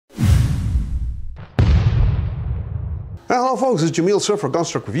Hello folks, it's Jamil Sir for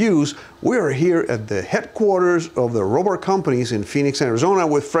Gunstock Reviews. We are here at the headquarters of the ROBAR Companies in Phoenix, Arizona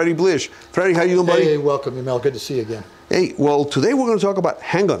with Freddie Blish. Freddie, how you doing, buddy? Hey, welcome, Jamil. Good to see you again. Hey, well, today we're going to talk about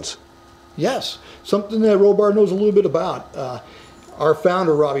handguns. Yes, something that ROBAR knows a little bit about. Our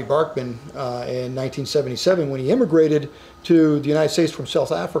founder, Robbie Barkman, in 1977, when he immigrated to the United States from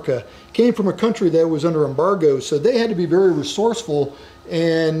South Africa, came from a country that was under embargo, so they had to be very resourceful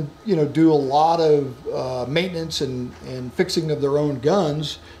and do a lot of maintenance and fixing of their own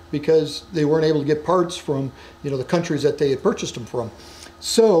guns because they weren't able to get parts from the countries that they had purchased them from.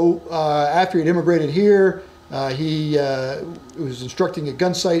 So after he'd immigrated here, he was instructing at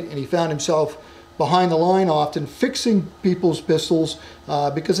gun site, and he found himself behind the line often fixing people's pistols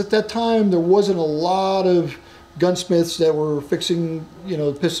because at that time there wasn't a lot of gunsmiths that were fixing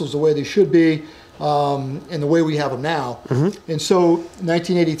pistols the way they should be and the way we have them now. Mm-hmm. And so in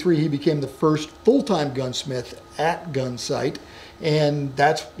 1983 he became the first full-time gunsmith at gun site, and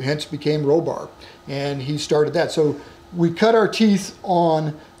that's hence became ROBAR, and he started that. So we cut our teeth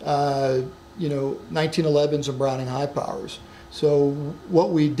on 1911s and Browning high powers. So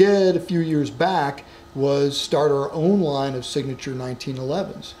what we did a few years back was start our own line of signature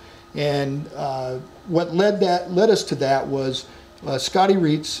 1911s. And what led us to that was Scotty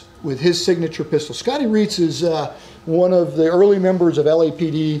Reitz with his signature pistol. Scotty Reitz is one of the early members of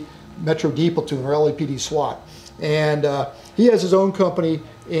LAPD Metro D Platoon, or LAPD SWAT. And he has his own company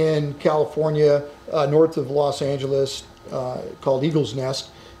in California, north of Los Angeles, called Eagle's Nest.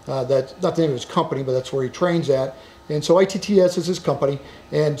 That's not the name of his company, but that's where he trains at. And so ITTS is his company.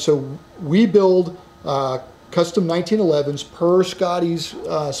 And so we build custom 1911s per Scotty's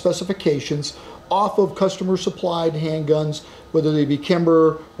specifications off of customer supplied handguns, whether they be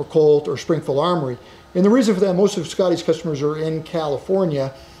Kimber or Colt or Springfield Armory. And the reason for that, most of Scotty's customers are in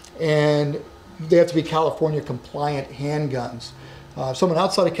California, and they have to be California compliant handguns. Someone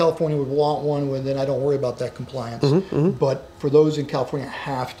outside of California would want one, when then I don't worry about that compliance. Mm-hmm, mm-hmm. But for those in California,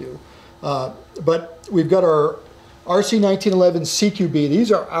 have to. But we've got our RC 1911 CQB.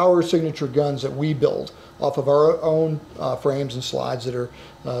 These are our signature guns that we build off of our own frames and slides that are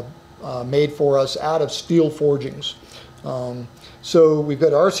made for us out of steel forgings. So we've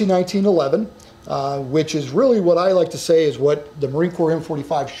got RC 1911, which is really what I like to say is what the Marine Corps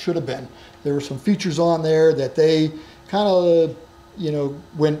M45 should have been. There were some features on there that they kind of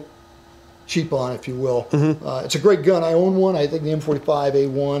went cheap on, if you will. Mm-hmm. It's a great gun. I own one. I think the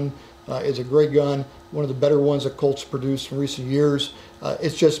M45A1 is a great gun. One of the better ones that Colt's produced in recent years.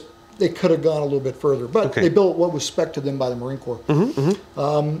 It's just they could have gone a little bit further, but they built what was spec'd to them by the Marine Corps. Mm-hmm,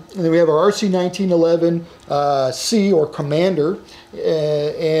 mm-hmm. And then we have our RC 1911 C, or Commander,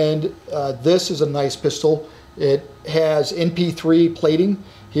 and this is a nice pistol. It has NP3 plating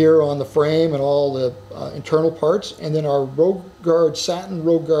here on the frame and all the internal parts, and then our Roguard, satin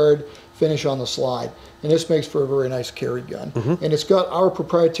Roguard finish on the slide. And this makes for a very nice carry gun. Mm-hmm. And it's got our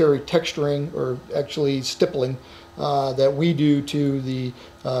proprietary texturing, or actually stippling, that we do to the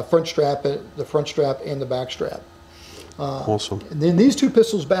front strap and the back strap. Awesome. And then these two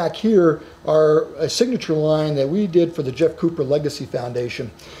pistols back here are a signature line that we did for the Jeff Cooper Legacy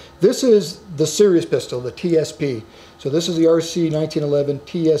Foundation. This is the series pistol, the TSP. So this is the RC 1911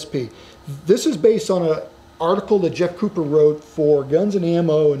 TSP. This is based on an article that Jeff Cooper wrote for Guns and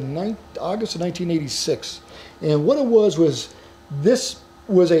Ammo in August of 1986. And what it was this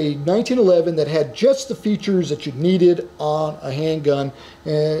was a 1911 that had just the features that you needed on a handgun,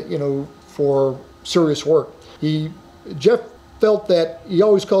 for serious work. Jeff felt that he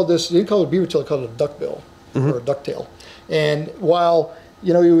always called this, he didn't call it a beaver tail, he called it a duckbill, mm-hmm, or a ducktail. And while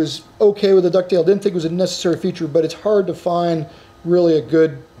he was okay with the ducktail, didn't think it was a necessary feature, but it's hard to find really a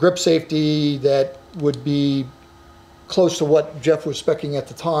good grip safety that would be close to what Jeff was speccing at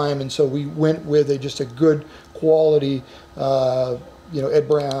the time. And so we went with just a good quality Ed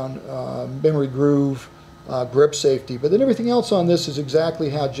Brown, memory groove, grip safety. But then everything else on this is exactly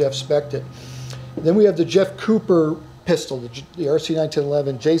how Jeff spec'd it. Then we have the Jeff Cooper pistol, the RC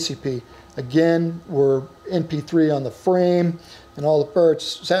 1911 JCP. Again, we're NP3 on the frame and all the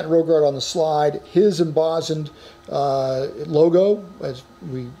parts, satin Roguard on the slide, his embossed logo as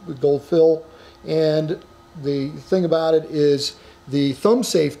we gold fill. And the thing about it is the thumb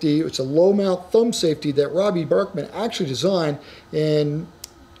safety. It's a low mount thumb safety that Robbie Barkman actually designed and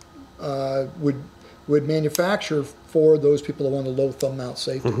would manufacture for those people that want the low thumb mount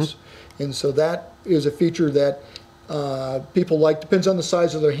safeties. Mm-hmm. And so that is a feature that people like. Depends on the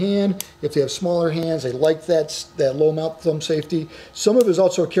size of their hand. If they have smaller hands, they like that low mount thumb safety. Some of it is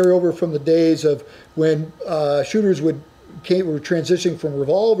also a carryover from the days of when shooters would were transitioning from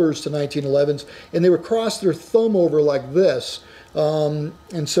revolvers to 1911s, and they would cross their thumb over like this.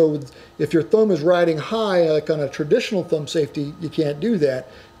 And so if your thumb is riding high, like on a traditional thumb safety, you can't do that.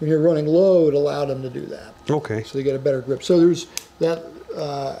 When you're running low, it allowed them to do that. Okay. So they get a better grip. So there's that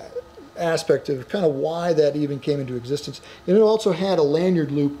aspect of kind of why that even came into existence. And it also had a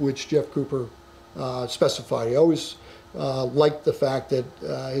lanyard loop, which Jeff Cooper specified. He always liked the fact that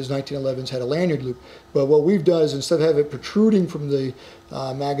his 1911s had a lanyard loop. But what we've done is instead of having it protruding from the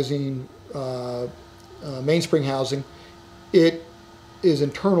magazine mainspring housing, it is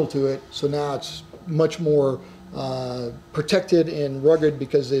internal to it, so now it's much more protected and rugged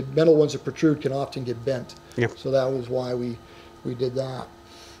because the metal ones that protrude can often get bent. Yep. So that was why we did that.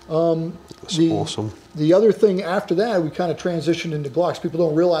 That's awesome. The other thing after that, we kind of transitioned into Glocks. People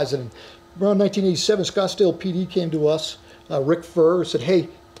don't realize that around 1987, Scottsdale PD came to us, Rick Furr, said, hey,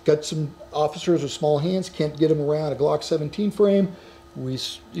 got some officers with small hands, can't get them around a Glock 17 frame.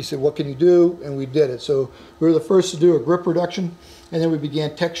 He said, what can you do? And we did it. So we were the first to do a grip reduction, and then we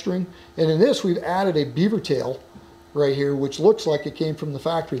began texturing. And in this, we've added a beaver tail right here, which looks like it came from the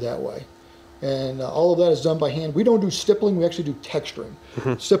factory that way. And all of that is done by hand. We don't do stippling, we actually do texturing.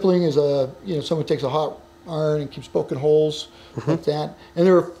 Stippling is someone takes a hot iron and keeps poking holes like that. And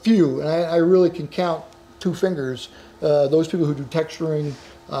there are a few, and I really can count 2 fingers, those people who do texturing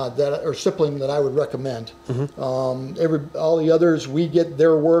or stippling that I would recommend. All the others, we get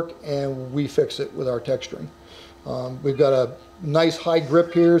their work and we fix it with our texturing. We've got a nice high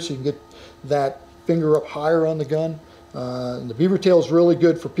grip here, so you can get that finger up higher on the gun. And the beaver tail is really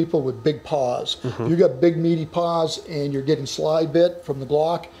good for people with big paws. If you've got big meaty paws and you're getting slide bit from the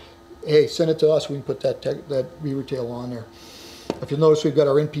Glock, hey, send it to us, we can put that beaver tail on there. If you'll notice, we've got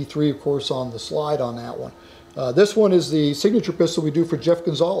our NP3, of course, on the slide on that one. This one is the signature pistol we do for Jeff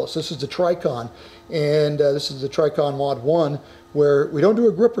Gonzalez. This is the Tricon, and this is the Tricon Mod 1, where we don't do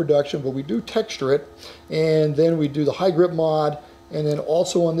a grip reduction, but we do texture it, and then we do the high grip mod, and then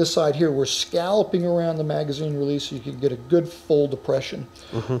also on this side here, we're scalloping around the magazine release so you can get a good full depression.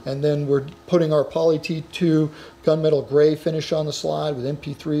 And then we're putting our Poly T2 gunmetal gray finish on the slide with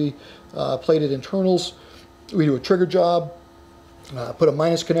MP3 plated internals. We do a trigger job. Put a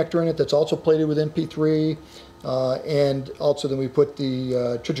minus connector in it that's also plated with MP3, and also then we put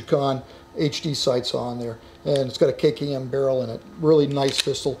the Trijicon HD sights on there, and it's got a KKM barrel in it. Really nice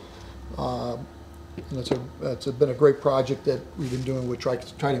pistol, and it's been a great project that we've been doing with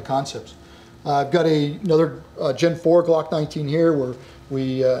Trident Concepts. I've got another Gen 4 Glock 19 here where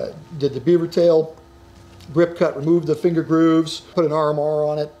we did the beaver tail, grip cut, removed the finger grooves, put an RMR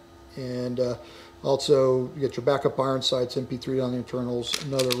on it, and also, you get your backup iron sights, MP3 on the internals,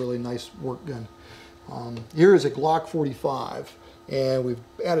 another really nice work gun. Here is a Glock 45, and we've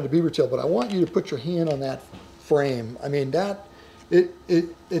added a beaver tail, but I want you to put your hand on that frame. I mean,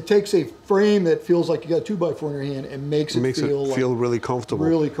 it takes a frame that feels like you got a 2x4 in your hand and makes it feel really comfortable.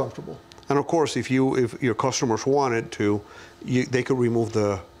 Really comfortable. And of course, if your customers wanted to, they could remove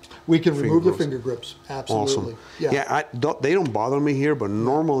the We can remove the finger grips, absolutely. Awesome. Yeah, they don't bother me here, but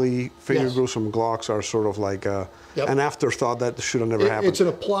normally finger grooves from Glocks are sort of like an afterthought that should have never happened. It's an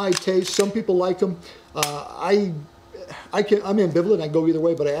applied taste. Some people like them. I'm ambivalent. I go either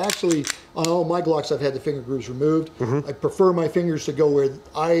way, but I actually, on all my Glocks, I've had the finger grooves removed. I prefer my fingers to go where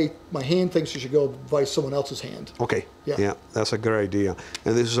my hand thinks it should go, vice someone else's hand. Okay. Yeah, that's a great idea.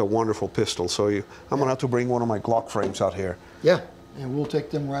 And this is a wonderful pistol. So I'm gonna have to bring one of my Glock frames out here. Yeah. And we'll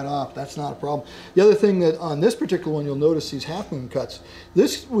take them right off. That's not a problem. The other thing that on this particular one, you'll notice these half-moon cuts.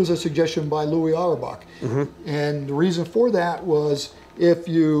 This was a suggestion by Louis Auerbach. And the reason for that was if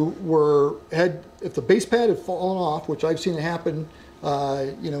the base pad had fallen off, which I've seen it happen,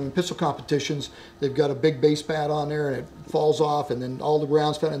 in pistol competitions, they've got a big base pad on there and it falls off, and then all the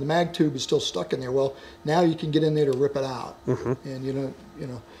rounds found in the mag tube is still stuck in there. Well, now you can get in there to rip it out, and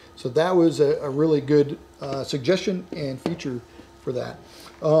so that was a really good suggestion and feature for that.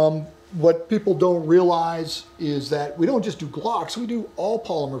 What people don't realize is that we don't just do Glocks, we do all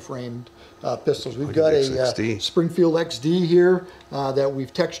polymer framed pistols. We've got a Springfield XD here that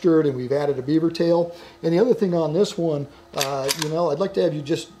we've textured, and we've added a beaver tail. And the other thing on this one, I'd like to have you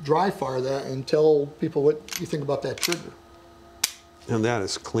just dry fire that and tell people what you think about that trigger. And that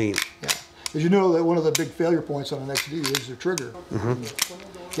is clean. Yeah. As you know, that one of the big failure points on an XD is the trigger.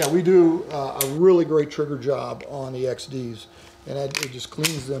 Yeah, we do a really great trigger job on the XDs. And it just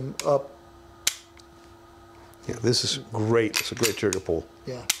cleans them up. Yeah, this is great. It's a great trigger pull.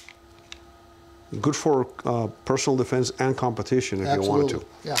 Yeah. Good for personal defense and competition if you wanted to.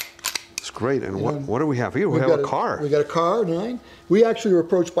 Yeah. It's great. And what do we have here? We have a car. We got a car, 9. We actually were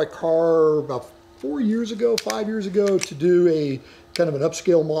approached by car about 4 years ago, 5 years ago, to do a kind of an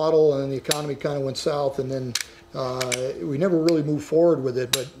upscale model, and then the economy kind of went south, and then we never really moved forward with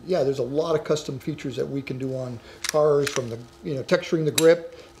it. But yeah, there's a lot of custom features that we can do on cars, from the texturing the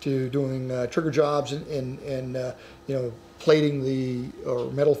grip to doing trigger jobs and plating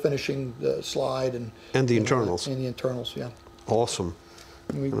or metal finishing the slide and the internals. And the internals, yeah. Awesome.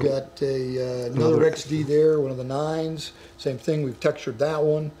 And we've got another XD there, one of the 9s. Same thing, we've textured that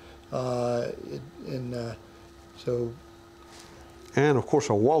one. And of course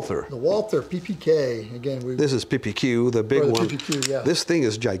a Walther. The Walther PPK, again. This is PPQ, the big one. PPQ, yeah. This thing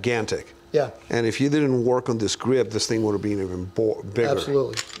is gigantic. Yeah. And if you didn't work on this grip, this thing would have been even bigger.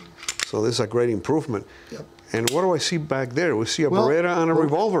 Absolutely. So this is a great improvement. Yep. And what do I see back there? We see a Beretta and a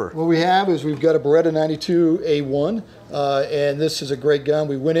revolver. What we have is we've got a Beretta 92 A1, and this is a great gun.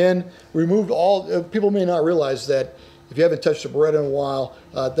 We went in, removed all, people may not realize that if you haven't touched a Beretta in a while,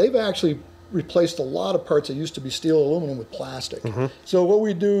 they've actually replaced a lot of parts that used to be steel aluminum with plastic. So what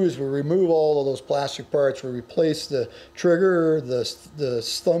we do is we remove all of those plastic parts. We replace the trigger, the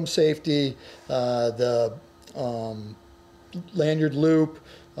thumb safety, the lanyard loop,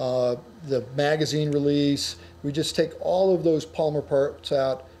 the magazine release. We just take all of those polymer parts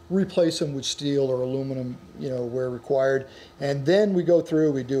out, replace them with steel or aluminum, where required, and then we go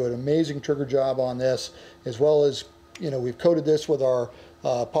through, we do an amazing trigger job on this, as well as, we've coated this with our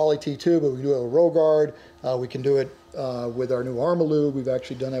Poly T2, but we do it with Roguard. We can do it with our new Armalube. We've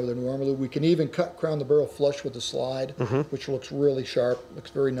actually done that with our new Armalube. We can even crown the barrel flush with the slide, which looks really sharp, looks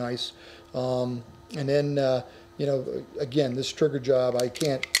very nice. And then, again, this trigger job, I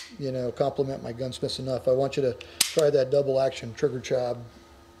can't, compliment my gunsmiths enough. I want you to try that double action trigger job.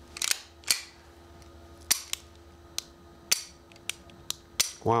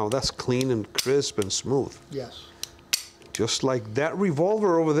 Wow, that's clean and crisp and smooth. Yes. Just like that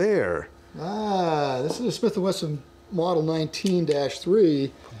revolver over there. This is a Smith & Wesson Model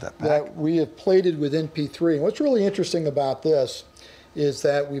 19-3 that we have plated with NP3. And what's really interesting about this is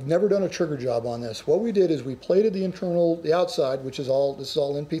that we've never done a trigger job on this. What we did is we plated the outside, which is this is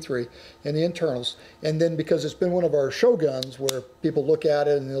all NP3, and the internals. And then because it's been one of our show guns where people look at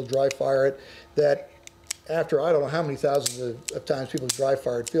it and they'll dry fire it, that after I don't know how many thousands of times people dry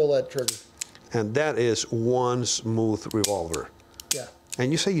fired, feel that trigger. And that is one smooth revolver. Yeah.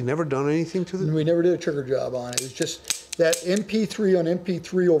 And you say you never done anything to this? We never did a trigger job on it. It's just that MP3 on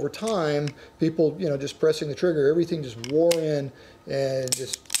MP3 over time, people, just pressing the trigger, everything just wore in and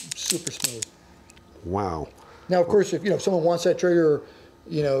just super smooth. Wow. Now, of course, if someone wants that trigger,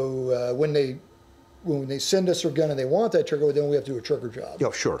 when they send us their gun and they want that trigger, then we have to do a trigger job.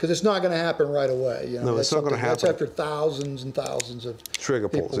 Yeah, sure. Because it's not going to happen right away. No, it's not going to happen. That's after thousands and thousands of trigger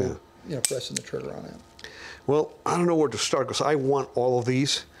pulls, people, pressing the trigger on it. Well, I don't know where to start because I want all of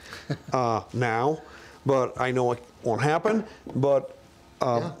these now, but I know it won't happen. But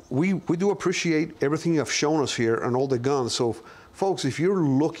we do appreciate everything you have shown us here and all the guns. So, folks, if you're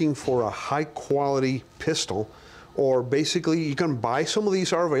looking for a high-quality pistol, or basically you can buy some of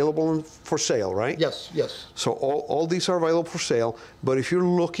these are available for sale, right? Yes, yes. So all these are available for sale, but if you're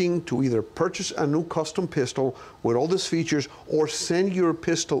looking to either purchase a new custom pistol with all these features or send your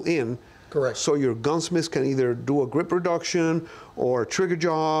pistol in, correct, so your gunsmiths can either do a grip reduction or a trigger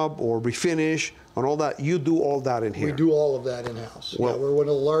job or refinish and all that, you do all that in here. We do all of that in-house. Well, we're one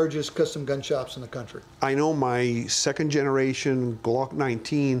of the largest custom gun shops in the country. I know my second generation Glock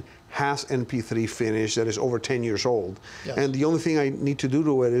 19 has NP3 finish that is over 10 years old. Yes. And the only thing I need to do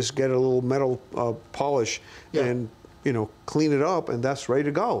to it is get a little metal polish and clean it up, and that's ready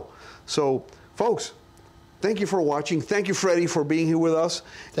to go. So, folks, thank you for watching. Thank you, Freddie, for being here with us.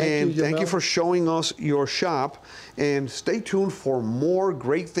 Thank you for showing us your shop. And stay tuned for more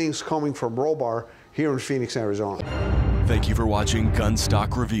great things coming from ROBAR here in Phoenix, Arizona. Thank you for watching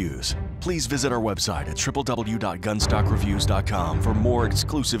Gunstock Reviews. Please visit our website at www.gunstockreviews.com for more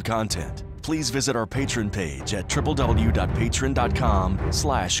exclusive content. Please visit our Patreon page at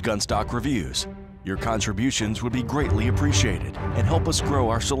www.patreon.com/gunstockreviews. Your contributions would be greatly appreciated and help us grow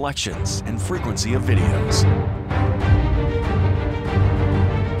our selections and frequency of videos.